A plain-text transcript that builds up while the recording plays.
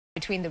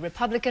Between the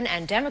Republican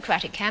and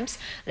Democratic camps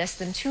less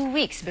than 2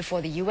 weeks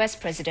before the U.S.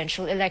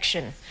 presidential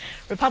election.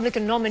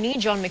 Republican nominee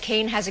John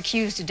McCain has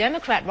accused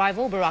Democrat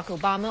rival Barack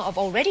Obama of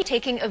already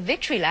taking a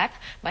victory lap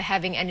by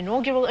having an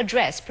inaugural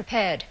address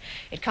prepared.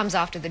 It comes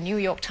after the New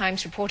York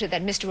Times reported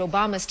that Mr.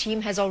 Obama's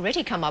team has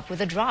already come up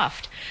with a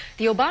draft.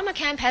 The Obama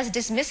camp has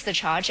dismissed the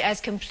charge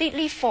as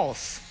completely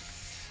false.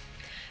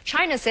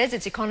 China says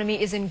its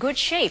economy is in good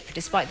shape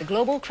despite the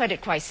global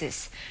credit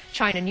crisis.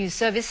 China News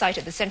Service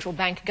cited the central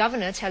bank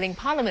governor telling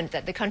parliament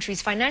that the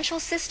country's financial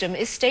system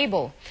is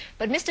stable.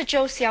 But Mr.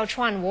 Zhou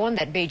Xiaochuan warned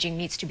that Beijing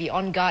needs to be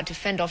on guard to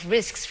fend off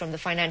risks from the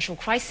financial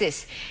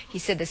crisis. He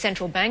said the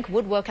central bank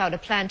would work out a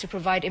plan to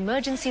provide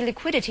emergency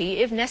liquidity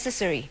if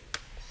necessary.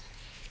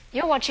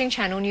 You're watching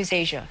Channel News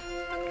Asia.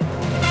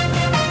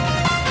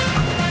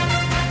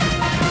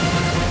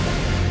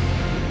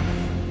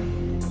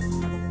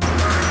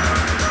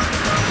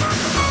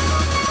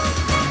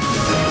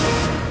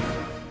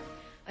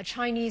 A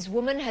Chinese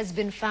woman has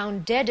been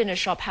found dead in a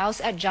shop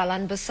house at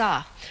Jalan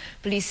Besar.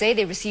 Police say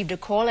they received a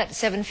call at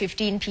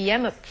 7:15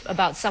 p.m.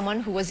 about someone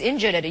who was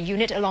injured at a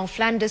unit along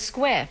Flanders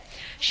Square.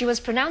 She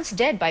was pronounced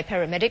dead by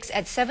paramedics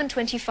at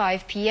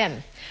 7:25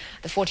 p.m.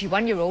 The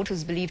 41-year-old,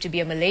 who's believed to be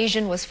a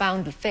Malaysian, was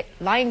found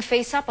lying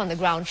face up on the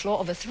ground floor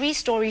of a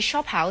 3-story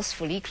shop house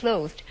fully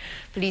clothed.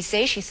 Police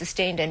say she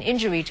sustained an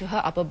injury to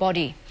her upper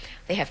body.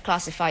 They have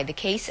classified the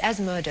case as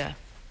murder.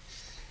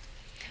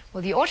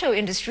 Well, the auto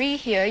industry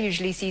here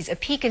usually sees a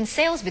peak in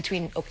sales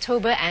between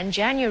October and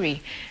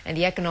January, and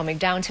the economic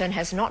downturn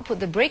has not put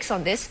the brakes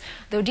on this,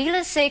 though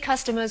dealers say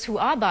customers who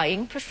are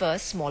buying prefer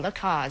smaller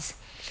cars.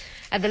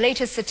 At the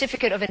latest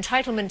certificate of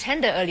entitlement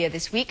tender earlier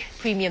this week,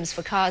 premiums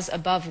for cars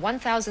above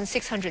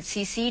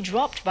 1,600cc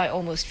dropped by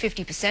almost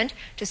 50%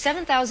 to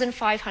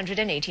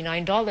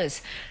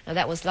 $7,589. Now,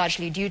 that was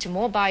largely due to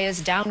more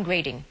buyers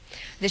downgrading.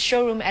 This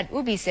showroom at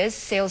Ubi says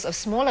sales of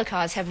smaller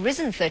cars have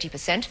risen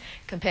 30%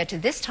 compared to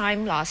this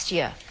time last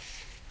year.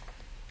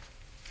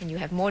 And you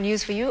have more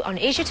news for you on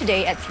Asia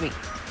Today at 3.